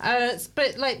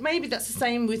 but like, maybe that's the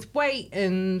same with weight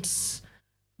and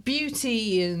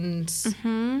beauty and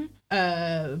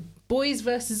boys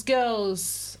versus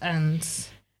girls. And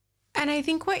I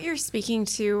think what you're speaking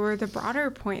to, or the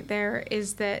broader point there,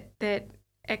 is that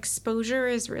exposure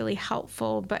is really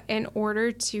helpful, but in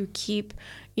order to keep,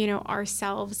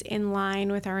 ourselves in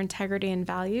line with our integrity and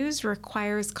values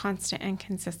requires constant and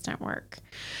consistent work.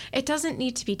 It doesn't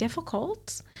need to be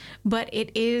difficult, but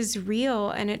it is real,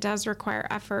 and it does require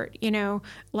effort.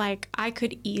 Like, I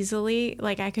could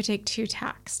take two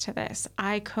tacks to this.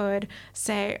 I could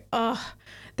say,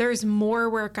 there's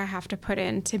more work I have to put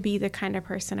in to be the kind of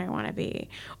person I want to be.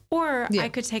 Or I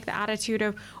could take the attitude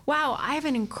of, wow, I have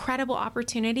an incredible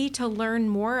opportunity to learn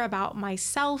more about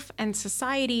myself and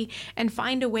society and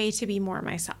find a way to be more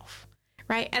myself,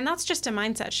 right? And that's just a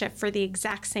mindset shift for the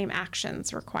exact same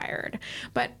actions required.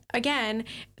 But again,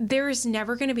 there is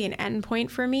never going to be an end point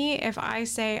for me if I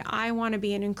say I want to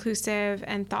be an inclusive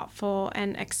and thoughtful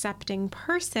and accepting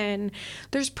person.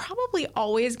 There's probably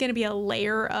always going to be a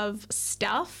layer of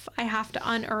stuff I have to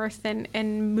unearth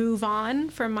and move on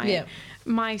from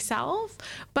myself.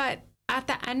 But at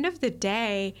the end of the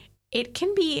day, it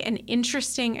can be an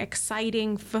interesting,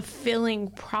 exciting, fulfilling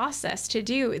process to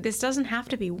do. This doesn't have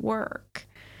to be work.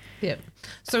 Yeah.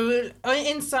 So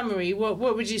in summary, what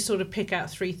would you sort of pick out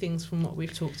 3 things from what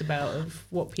we've talked about of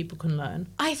what people can learn?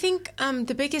 I think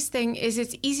the biggest thing is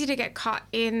it's easy to get caught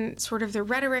in sort of the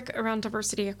rhetoric around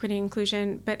diversity, equity, and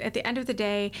inclusion. But at the end of the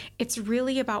day, it's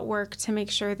really about work to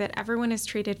make sure that everyone is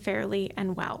treated fairly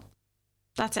and well.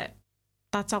 That's it.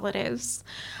 That's all it is.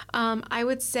 I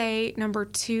would say number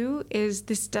 2 is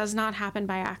this does not happen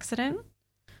by accident.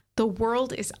 The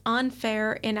world is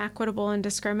unfair, inequitable, and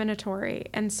discriminatory.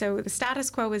 And so the status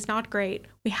quo is not great.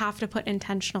 We have to put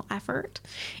intentional effort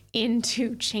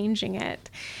into changing it.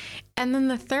 And then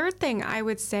the third thing I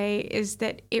would say is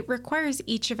that it requires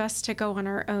each of us to go on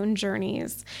our own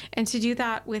journeys, and to do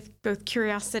that with both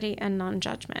curiosity and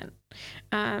non-judgment.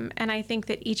 And I think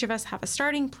that each of us have a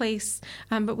starting place,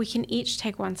 but we can each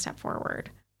take one step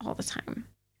forward all the time.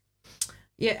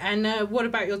 Yeah, and what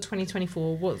about your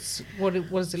 2024? What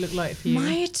does it look like for you?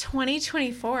 My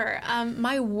 2024,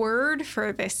 my word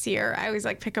for this year, I always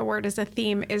pick a word as a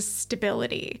theme, is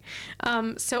stability.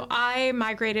 So I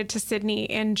migrated to Sydney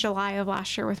in July of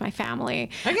last year with my family.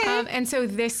 Okay. And so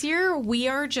this year we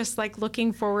are just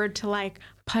looking forward to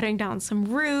putting down some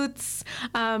roots.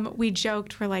 We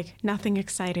joked we're nothing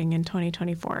exciting in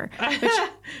 2024, which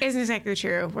isn't exactly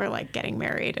true. We're getting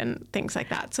married and things like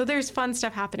that. So there's fun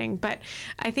stuff happening. But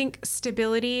I think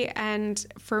stability, and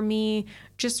for me,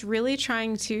 just really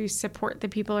trying to support the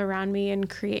people around me and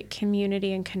create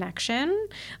community and connection.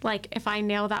 If I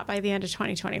nail that by the end of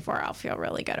 2024, I'll feel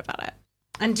really good about it.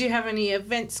 And do you have any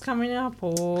events coming up,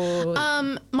 or?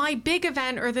 My big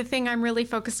event, or the thing I'm really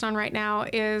focused on right now,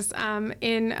 is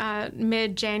in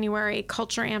mid-January,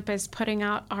 Culture Amp is putting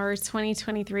out our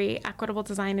 2023 Equitable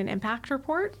Design and Impact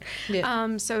Report.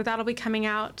 Yeah. So that'll be coming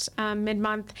out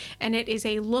mid-month, and it is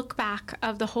a look back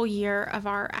of the whole year of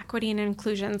our equity and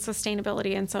inclusion,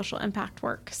 sustainability, and social impact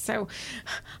work. So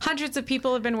hundreds of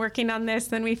people have been working on this,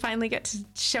 then we finally get to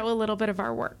show a little bit of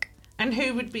our work. And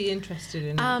who would be interested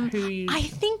in it? I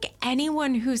think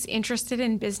anyone who's interested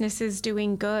in businesses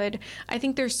doing good. I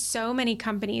think there's so many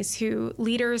companies who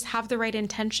leaders have the right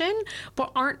intention,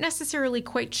 but aren't necessarily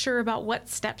quite sure about what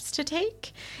steps to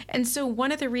take. And so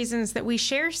one of the reasons that we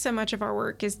share so much of our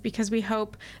work is because we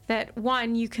hope that,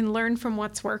 one, you can learn from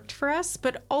what's worked for us,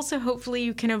 but also hopefully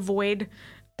you can avoid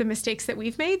the mistakes that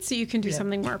we've made so you can do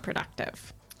something more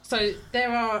productive. So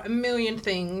there are a million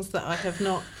things that I have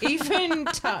not even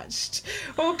touched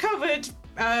or covered.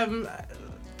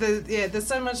 There's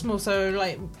so much more. So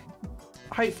like,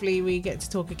 hopefully we get to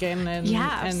talk again and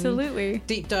absolutely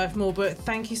deep dive more. But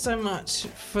thank you so much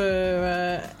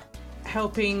for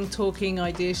helping, talking,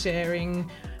 idea sharing,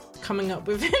 coming up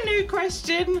with a new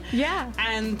question. Yeah.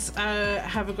 And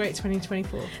have a great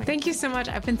 2024. Thank you so much.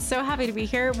 I've been so happy to be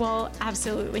here. We'll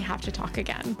absolutely have to talk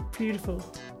again. Beautiful.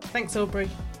 Thanks, Aubrey.